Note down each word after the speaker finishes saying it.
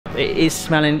It is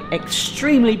smelling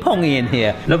extremely pongy in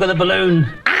here. Look at the balloon.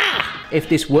 Ah! If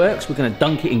this works, we're gonna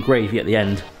dunk it in gravy at the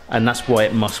end, and that's why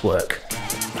it must work.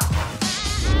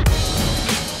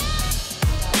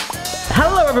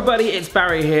 Hello everybody, it's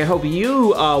Barry here. Hope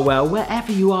you are well,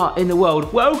 wherever you are in the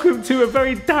world. Welcome to a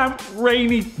very damp,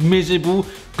 rainy, miserable,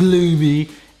 gloomy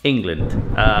England.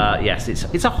 Yes,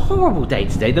 it's a horrible day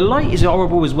today. The light is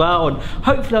horrible as well, and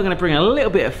hopefully I'm going to bring a little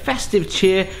bit of festive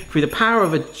cheer through the power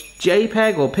of a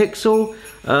JPEG or pixel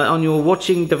on your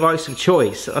watching device of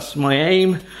choice. That's my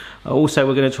aim. Also,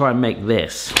 we're going to try and make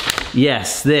this.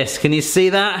 Yes, this. Can you see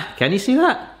that? Can you see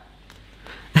that?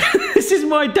 This is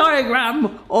my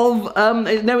diagram of,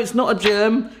 no, it's not a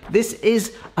germ. This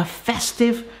is a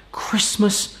festive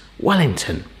Christmas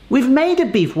Wellington. We've made a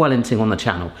beef Wellington on the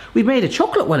channel. We've made a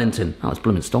chocolate Wellington. Oh, it's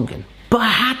blooming stonking. But I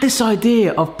had this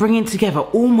idea of bringing together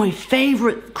all my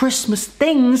favourite Christmas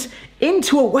things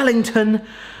into a Wellington,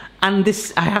 and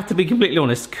this, I have to be completely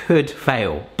honest, could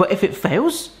fail. But if it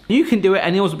fails, you can do it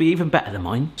and yours will be even better than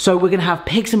mine. So we're gonna have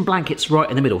pigs in blankets right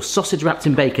in the middle, sausage wrapped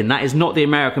in bacon. That is not the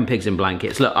American pigs in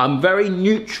blankets. Look, I'm very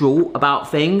neutral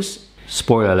about things.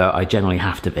 Spoiler alert, I generally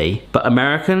have to be. But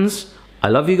Americans, I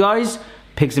love you guys.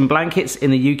 Pigs in blankets in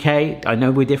the UK, I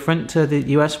know we're different to the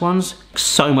US ones.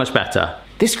 So much better.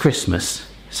 This Christmas,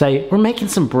 say, we're making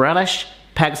some British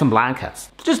pigs and blankets.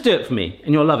 Just do it for me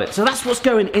and you'll love it. So that's what's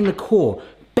going in the core.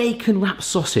 Bacon wrapped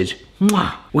sausage.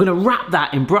 Mwah. We're gonna wrap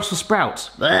that in Brussels sprouts.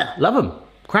 Blech. Love them.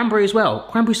 Cranberry as well.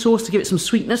 Cranberry sauce to give it some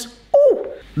sweetness.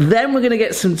 Ooh. Then we're gonna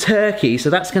get some turkey. So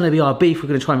that's gonna be our beef. We're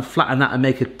gonna try and flatten that and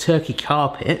make a turkey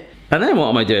carpet. And then what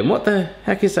am I doing? What the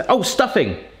heck is that? Oh,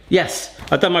 stuffing. Yes,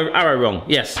 I've done my arrow wrong.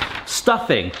 Yes,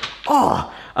 stuffing.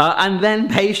 Oh, and then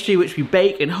pastry, which we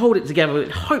bake and hold it together,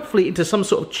 hopefully into some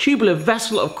sort of tubular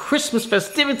vessel of Christmas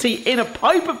festivity in a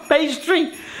pipe of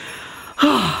pastry.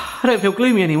 I don't feel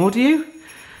gloomy anymore, do you?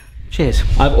 Cheers.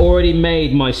 I've already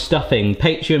made my stuffing.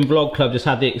 Patreon Vlog Club just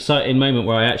had the exciting moment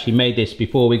where I actually made this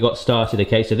before we got started,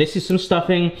 okay? So this is some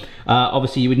stuffing.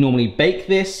 Obviously you would normally bake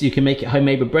this. You can make it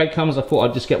homemade with breadcrumbs. I thought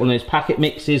I'd just get one of those packet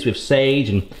mixes with sage,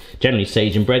 and generally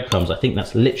sage and breadcrumbs. I think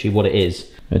that's literally what it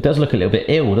is. It does look a little bit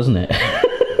ill, doesn't it?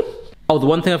 Oh, the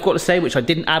one thing I've got to say, which I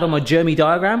didn't add on my germy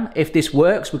diagram, if this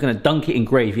works, we're gonna dunk it in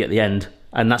gravy at the end,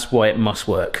 and that's why it must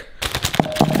work.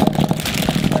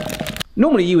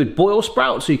 Normally you would boil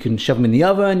sprouts, so you can shove them in the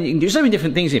oven. You can do so many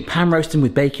different things. You can pan roast them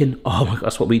with bacon. Oh my God,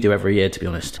 that's what we do every year, to be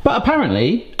honest. But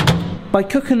apparently, by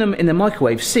cooking them in the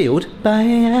microwave sealed,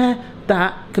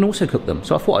 that can also cook them.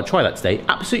 So I thought I'd try that today.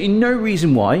 Absolutely no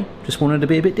reason why, just wanted to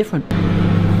be a bit different.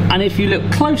 And if you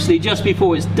look closely just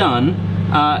before it's done,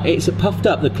 it's puffed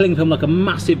up, the cling film, like a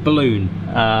massive balloon.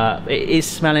 It is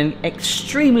smelling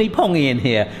extremely pongy in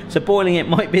here, so boiling it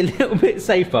might be a little bit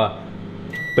safer.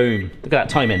 Boom, look at that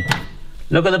timing.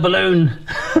 Look at the balloon.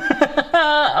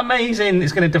 Amazing.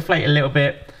 It's going to deflate a little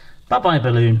bit. Bye-bye,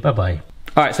 balloon. Bye-bye.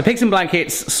 All right, so pigs in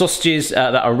blankets, sausages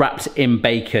that are wrapped in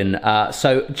bacon.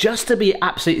 So just to be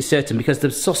absolutely certain, because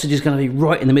the sausage is going to be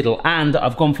right in the middle, and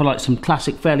I've gone for like some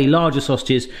classic, fairly larger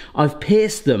sausages, I've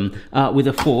pierced them with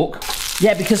a fork.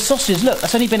 Yeah, because sausages, look,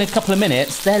 that's only been a couple of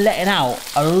minutes. They're letting out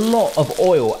a lot of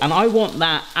oil, and I want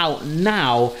that out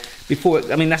now. Before,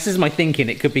 I mean, this is my thinking,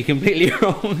 it could be completely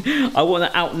wrong. I want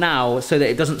it out now so that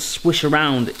it doesn't swish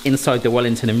around inside the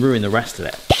Wellington and ruin the rest of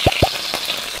it.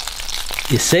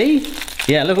 You see?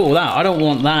 Yeah, look at all that. I don't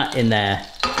want that in there.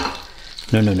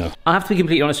 No, no, no. I have to be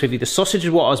completely honest with you. The sausage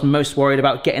is what I was most worried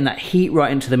about, getting that heat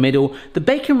right into the middle. The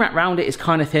bacon wrap around it is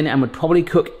kind of thin and would probably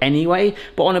cook anyway.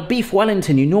 But on a beef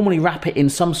Wellington, you normally wrap it in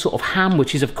some sort of ham,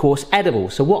 which is of course edible.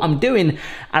 So what I'm doing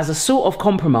as a sort of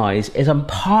compromise is I'm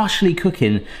partially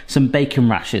cooking some bacon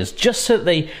rashers, just so that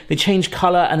they change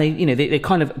color and they're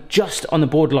kind of just on the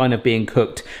borderline of being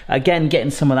cooked. Again,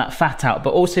 getting some of that fat out,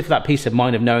 but also for that peace of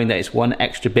mind of knowing that it's one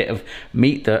extra bit of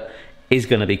meat that is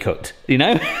going to be cooked, you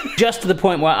know? Just to the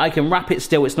point where I can wrap it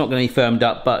still, it's not going to be firmed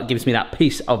up, but it gives me that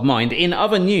peace of mind. In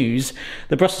other news,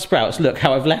 the Brussels sprouts, look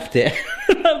how I've left it.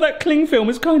 That cling film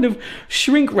is kind of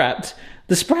shrink wrapped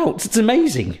the sprouts, it's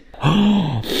amazing.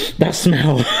 Oh, that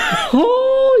smell.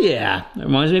 Oh yeah, it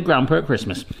reminds me of Grandpa at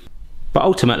Christmas. But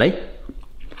ultimately,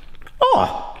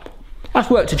 oh, that's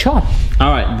worked a charm.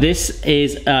 All right, this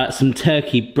is some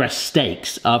turkey breast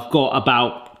steaks. I've got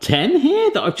about 10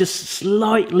 here that I've just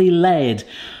slightly layered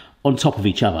on top of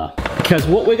each other. Because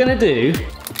what we're gonna do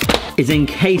is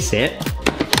encase it,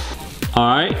 all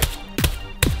right?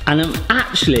 And I'm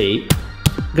actually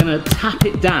gonna tap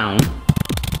it down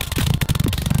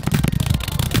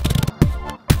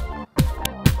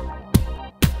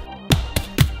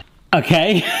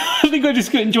okay. I think I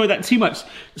just enjoyed that too much.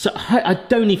 So I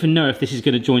don't even know if this is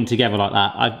going to join together like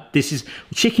that. This is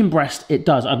chicken breast, it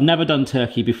does. I've never done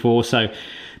turkey before, so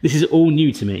this is all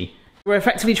new to me. We're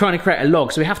effectively trying to create a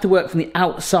log, so we have to work from the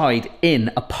outside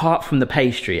in, apart from the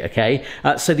pastry, okay?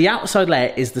 So the outside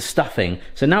layer is the stuffing.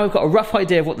 So now we've got a rough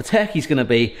idea of what the turkey's gonna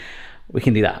be, we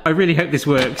can do that. I really hope this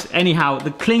works. Anyhow,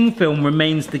 the cling film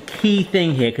remains the key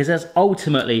thing here, because that's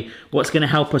ultimately what's gonna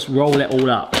help us roll it all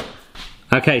up.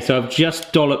 Okay, so I've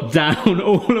just dolloped down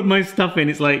all of my stuffing.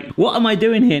 It's like, what am I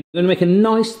doing here? I'm gonna make a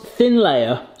nice thin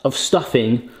layer of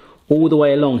stuffing all the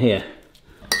way along here.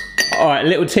 All right,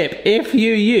 little tip, if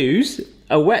you use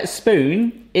a wet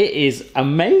spoon, it is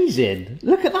amazing.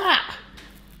 Look at that.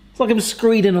 It's like I'm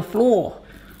screeding a floor.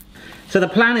 So the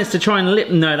plan is to try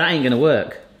and no, that ain't gonna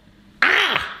work.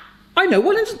 Ah, I know,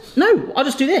 no, I'll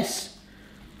just do this.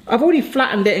 I've already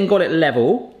flattened it and got it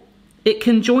level. It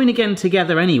can join again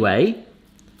together anyway.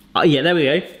 Oh yeah, there we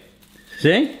go.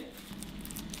 See?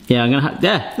 Yeah,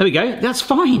 there we go, that's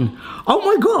fine. Oh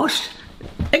my gosh,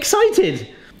 excited.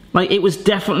 Like, it was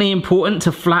definitely important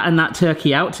to flatten that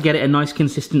turkey out to get it a nice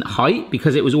consistent height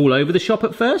because it was all over the shop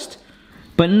at first.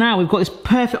 But now we've got this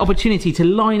perfect opportunity to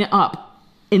line it up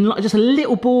in just a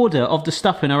little border of the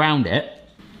stuffing around it.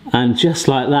 And just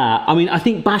like that, I mean, I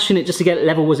think bashing it just to get it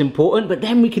level was important, but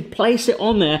then we could place it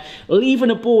on there, leaving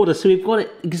a border so we've got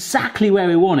it exactly where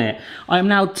we want it. I am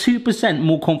now 2%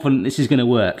 more confident this is gonna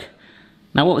work.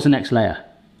 Now, what was the next layer?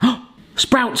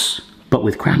 Sprouts, but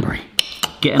with cranberry.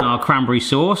 Getting our cranberry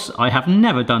sauce. I have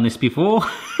never done this before.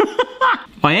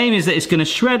 My aim is that it's going to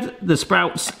shred the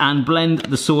sprouts and blend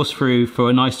the sauce through for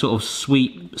a nice sort of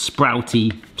sweet,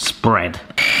 sprouty spread.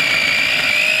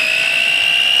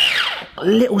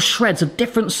 Little shreds of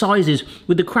different sizes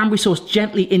with the cranberry sauce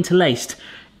gently interlaced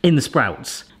in the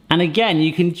sprouts. And again,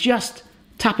 you can just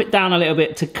tap it down a little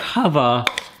bit to cover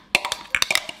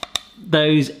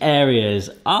those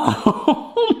areas.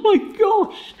 Oh my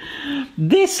gosh.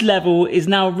 This level is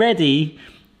now ready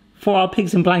for our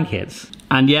pigs and blankets.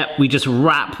 And yet we just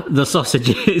wrap the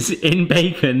sausages in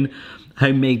bacon,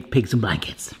 homemade pigs and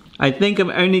blankets. I think I'm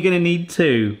only gonna need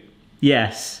 2.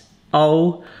 Yes.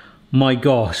 Oh my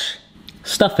gosh.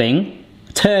 Stuffing,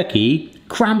 turkey,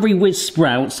 cranberry with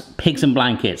sprouts, pigs and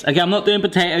blankets. Okay, I'm not doing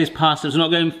potatoes, pastas, I'm not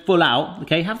going full out.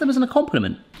 Okay, have them as an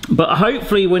accompaniment. But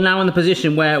hopefully we're now in the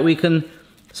position where we can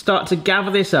start to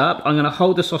gather this up. I'm gonna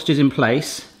hold the sausages in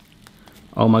place.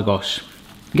 Oh my gosh.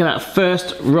 Get that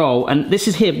first roll, and this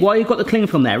is here, while you've got the cling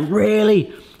film there,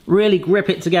 really, really grip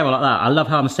it together like that. I love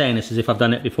how I'm saying this as if I've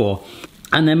done it before.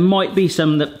 And there might be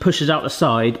some that pushes out the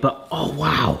side, but oh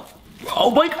wow.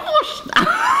 Oh my gosh.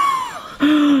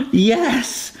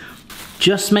 Yes.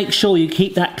 Just make sure you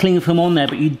keep that cling film on there,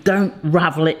 but you don't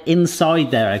ravel it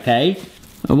inside there, okay?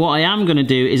 And what I am gonna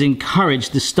do is encourage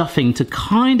the stuffing to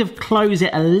kind of close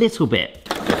it a little bit.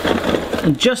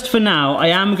 And just for now, I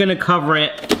am gonna cover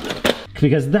it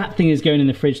because that thing is going in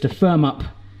the fridge to firm up.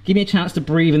 Give me a chance to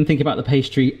breathe and think about the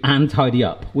pastry and tidy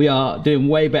up. We are doing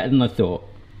way better than I thought.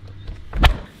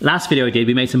 Last video I did,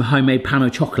 we made some homemade pan au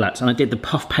chocolate, and I did the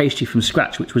puff pastry from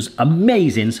scratch, which was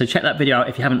amazing. So check that video out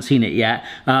if you haven't seen it yet.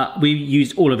 We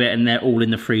used all of it and they're all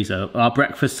in the freezer. Our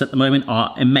breakfasts at the moment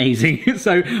are amazing.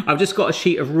 So I've just got a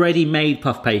sheet of ready-made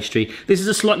puff pastry. This is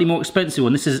a slightly more expensive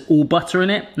one. This is all butter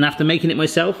in it, and after making it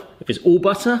myself, if it's all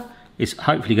butter, it's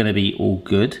hopefully gonna be all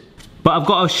good. But I've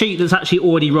got a sheet that's actually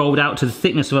already rolled out to the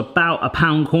thickness of about a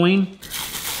 £1 coin.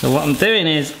 So what I'm doing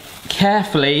is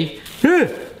carefully,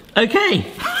 okay.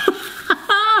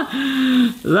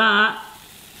 That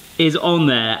is on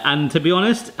there, and to be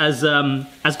honest, as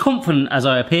confident as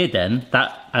I appeared then,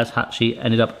 that has actually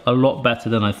ended up a lot better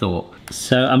than I thought.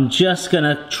 So I'm just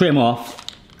gonna trim off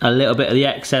a little bit of the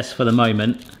excess for the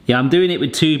moment. Yeah, I'm doing it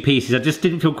with 2 pieces. I just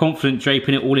didn't feel confident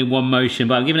draping it all in one motion,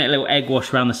 but I'm giving it a little egg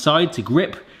wash around the side to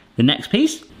grip the next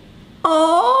piece.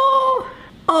 Oh,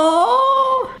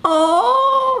 oh,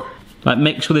 oh. Like,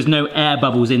 make sure there's no air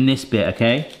bubbles in this bit,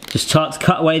 okay? Just start to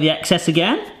cut away the excess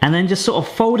again, and then just sort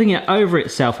of folding it over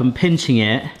itself and pinching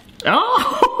it.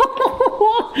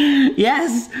 Oh,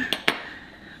 yes.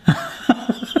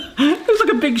 It was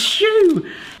like a big shoe.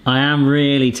 I am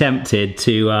really tempted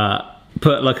to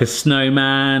put like a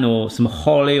snowman or some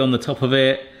holly on the top of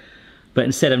it, but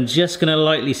instead I'm just gonna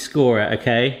lightly score it,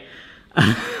 okay?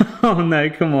 Oh no,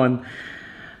 come on.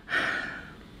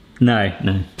 No,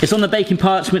 no. It's on the baking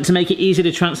parchment to make it easier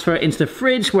to transfer it into the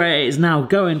fridge, where it is now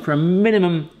going for a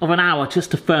minimum of an hour just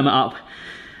to firm it up.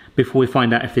 before we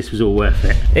find out if this was all worth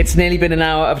it. It's nearly been an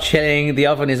hour of chilling, the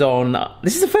oven is on.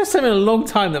 This is the first time in a long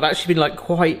time that I've actually been like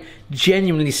quite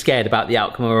genuinely scared about the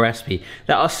outcome of a recipe.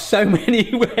 There are so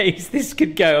many ways this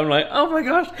could go. I'm like, oh my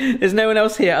gosh, there's no one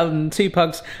else here other than 2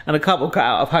 pugs and a couple cut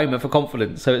out of Homer for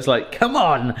confidence. So it's like, come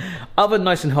on, oven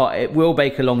nice and hot, it will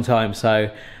bake a long time. So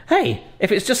hey,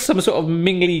 if it's just some sort of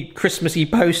mingly Christmassy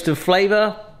post of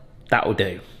flavour, that will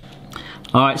do.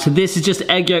 All right, so this is just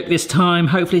egg yolk this time.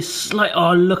 Hopefully slight,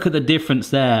 oh, look at the difference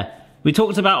there. We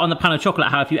talked about on the pan of chocolate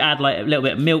how if you add like a little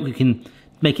bit of milk, you can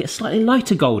make it slightly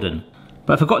lighter golden.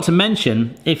 But I forgot to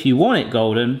mention, if you want it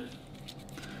golden,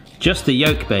 just the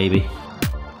yolk, baby.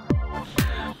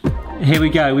 Here we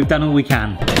go, we've done all we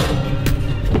can.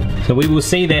 So we will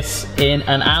see this in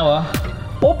an hour,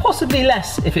 or possibly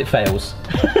less if it fails.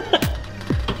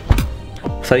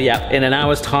 So yeah, in an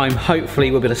hour's time, hopefully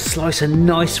we're gonna slice a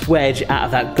nice wedge out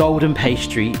of that golden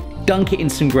pastry, dunk it in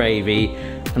some gravy,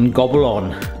 and gobble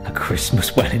on a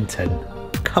Christmas Wellington.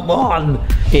 Come on!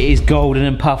 It is golden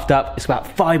and puffed up. It's about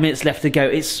 5 minutes left to go.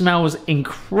 It smells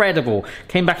incredible.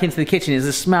 Came back into the kitchen, it's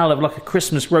the smell of like a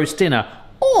Christmas roast dinner.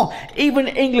 Oh, even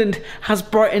England has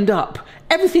brightened up.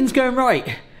 Everything's going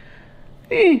right.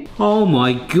 Oh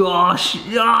my gosh,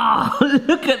 oh,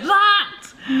 look at that!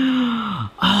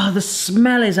 Oh, the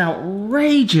smell is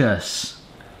outrageous.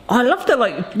 I love the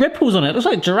like ripples on it. It looks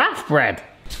like giraffe bread.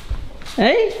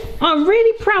 Hey, I'm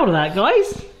really proud of that,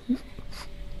 guys.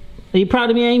 Are you proud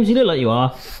of me, Ames? You look like you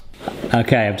are.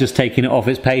 Okay, I've just taken it off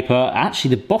its paper.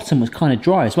 Actually, the bottom was kind of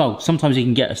dry as well. Sometimes you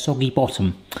can get a soggy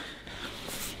bottom.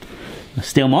 I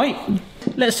still might.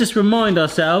 Let's just remind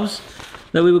ourselves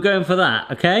that we were going for that,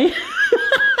 okay?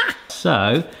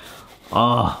 So,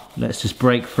 let's just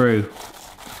break through.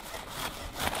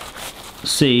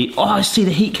 See, oh, I see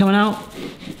the heat coming out.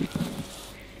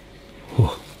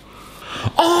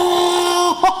 Oh,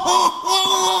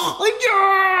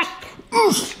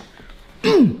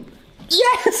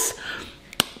 yes!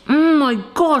 Oh my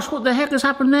gosh, what the heck has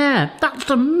happened there? That's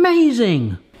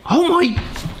amazing. Oh my,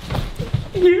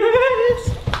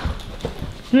 yes!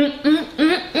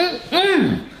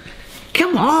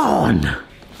 Come on.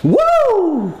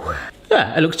 Woo!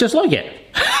 Yeah, it looks just like it.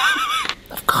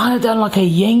 I've kind of done like a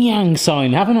yin-yang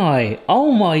sign, haven't I?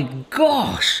 Oh my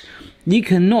gosh! You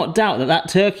cannot doubt that that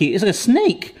turkey is like a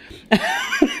snake.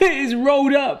 It is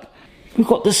rolled up. We've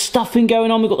got the stuffing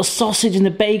going on, we've got the sausage and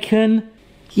the bacon.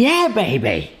 Yeah,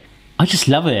 baby. I just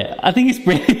love it. I think it's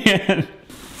brilliant.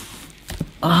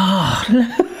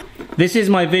 Oh, this is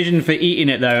my vision for eating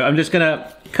it though. I'm just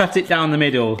gonna cut it down the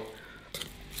middle.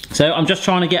 So I'm just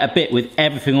trying to get a bit with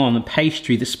everything on, the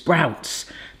pastry, the sprouts,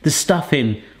 the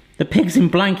stuffing, the pigs in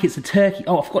blankets, the turkey.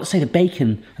 Oh, I forgot to say the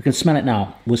bacon, I can smell it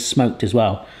now, was smoked as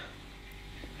well.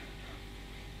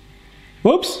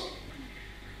 Whoops.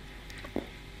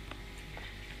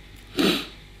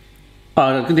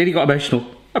 Oh, I nearly got emotional.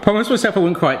 I promised myself I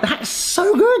wouldn't cry. That's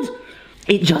so good.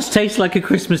 It just tastes like a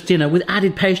Christmas dinner with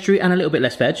added pastry and a little bit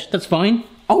less veg. That's fine.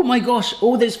 Oh my gosh,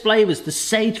 all those flavours. The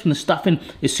sage from the stuffing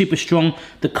is super strong.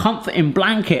 The comforting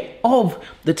blanket of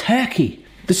the turkey.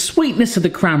 The sweetness of the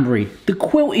cranberry. The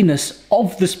quiltiness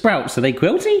of the sprouts. Are they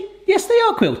quilty? Yes, they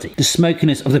are quilty. The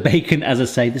smokiness of the bacon, as I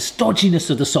say. The stodginess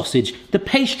of the sausage. The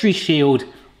pastry shield.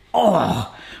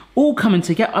 Oh, all coming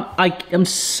together. I am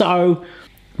so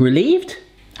relieved,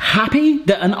 happy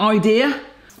that an idea,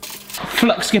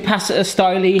 flux capacitor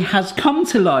style, has come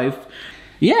to life.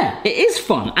 Yeah, it is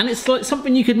fun, and it's like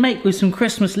something you could make with some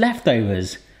Christmas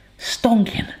leftovers.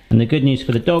 Stonking. And the good news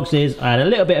for the dogs is I had a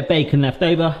little bit of bacon left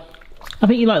over. I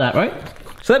think you like that, right?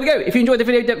 So there we go. If you enjoyed the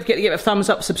video, don't forget to give it a thumbs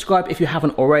up, subscribe if you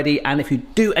haven't already, and if you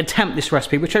do attempt this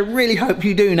recipe, which I really hope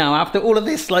you do now after all of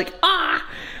this, like,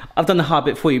 I've done the hard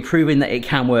bit for you, proving that it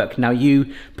can work. Now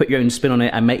you put your own spin on it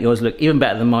and make yours look even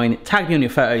better than mine. Tag me on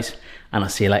your photos, and I'll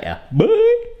see you later.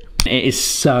 Bye! It is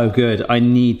so good. I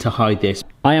need to hide this.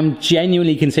 I am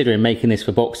genuinely considering making this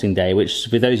for Boxing Day, which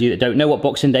for those of you that don't know what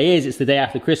Boxing Day is, it's the day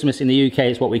after Christmas in the UK.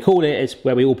 It's what we call it. It's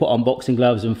where we all put on boxing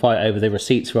gloves and fight over the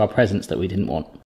receipts for our presents that we didn't want.